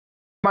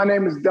my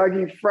name is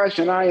Dougie Fresh,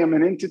 and I am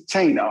an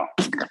entertainer.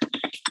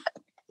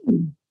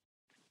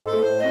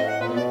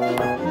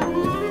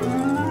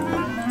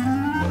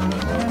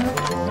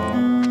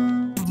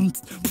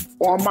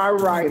 On my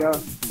rider,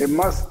 it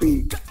must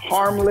be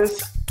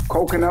harmless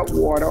coconut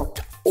water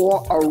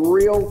or a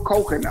real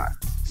coconut.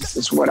 This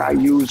is what I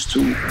use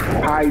to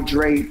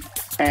hydrate,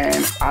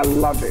 and I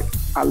love it.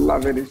 I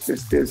love it. It's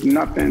just, there's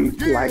nothing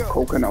like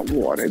coconut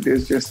water.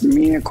 There's just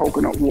me and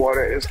coconut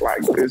water. It's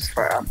like this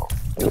forever.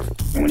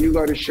 When you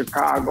go to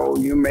Chicago,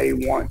 you may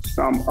want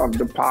some of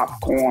the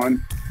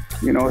popcorn.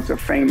 You know, it's a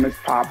famous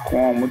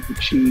popcorn with the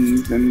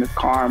cheese and the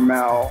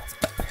caramel.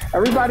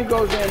 Everybody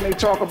goes in and they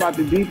talk about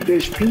the deep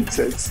dish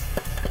pizzas,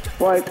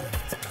 but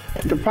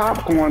the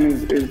popcorn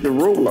is the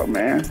ruler,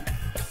 man.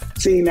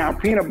 See, now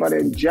peanut butter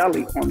and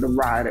jelly on the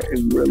rider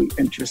is really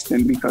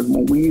interesting because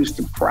when we used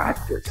to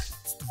practice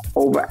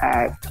over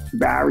at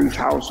Barry's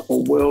house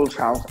or Will's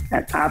house,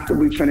 and after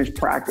we finished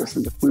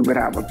practicing, we would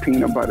have a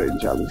peanut butter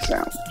and jelly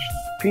sandwich.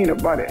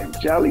 Peanut butter and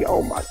jelly,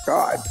 oh my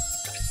God.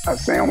 A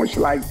sandwich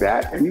like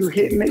that, and you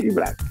hitting it, you be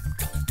like,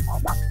 oh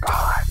my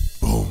God.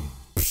 Boom,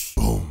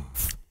 boom,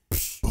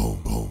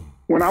 boom, boom.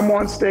 When I'm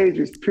on stage,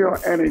 it's pure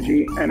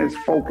energy and it's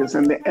focus,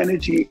 and the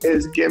energy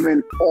is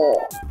given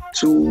all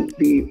to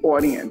the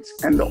audience,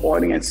 and the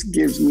audience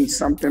gives me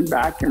something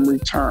back in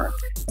return.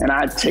 And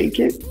I take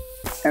it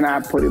and I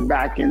put it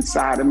back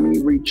inside of me,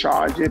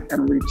 recharge it,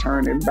 and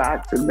return it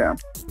back to them.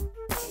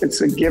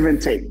 It's a give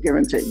and take, give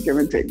and take, give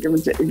and take, give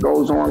and take. It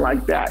goes on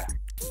like that.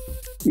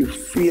 You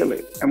feel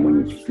it. And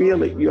when you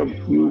feel it,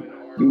 you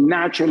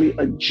naturally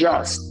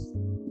adjust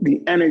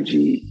the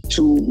energy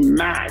to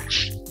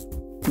match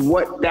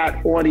what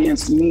that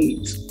audience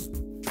needs.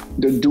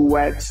 The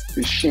duets,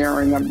 the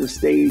sharing of the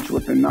stage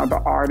with another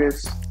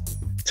artist,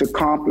 to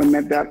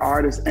complement that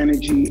artist's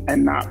energy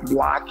and not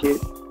block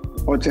it,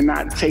 or to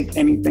not take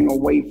anything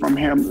away from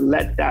him.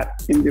 Let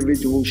that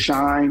individual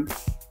shine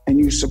and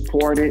you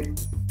support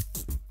it.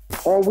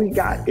 All we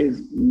got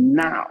is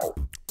now.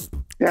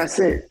 That's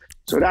it.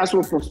 So that's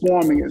what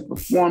performing is.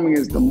 Performing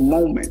is the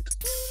moment.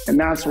 And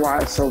that's why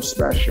it's so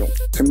special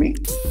to me.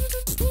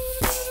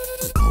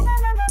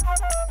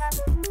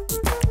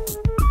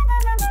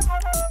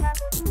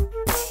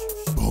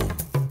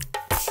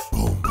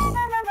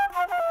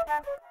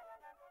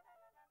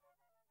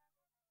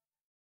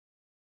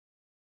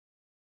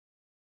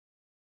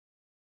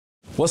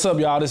 What's up,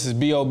 y'all? This is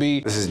B.O.B.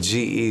 This is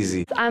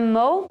G-Eazy. I'm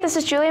Mo. This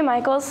is Julia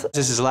Michaels.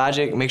 This is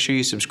Logic. Make sure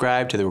you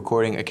subscribe to the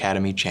Recording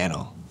Academy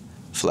channel.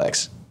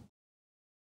 Flex.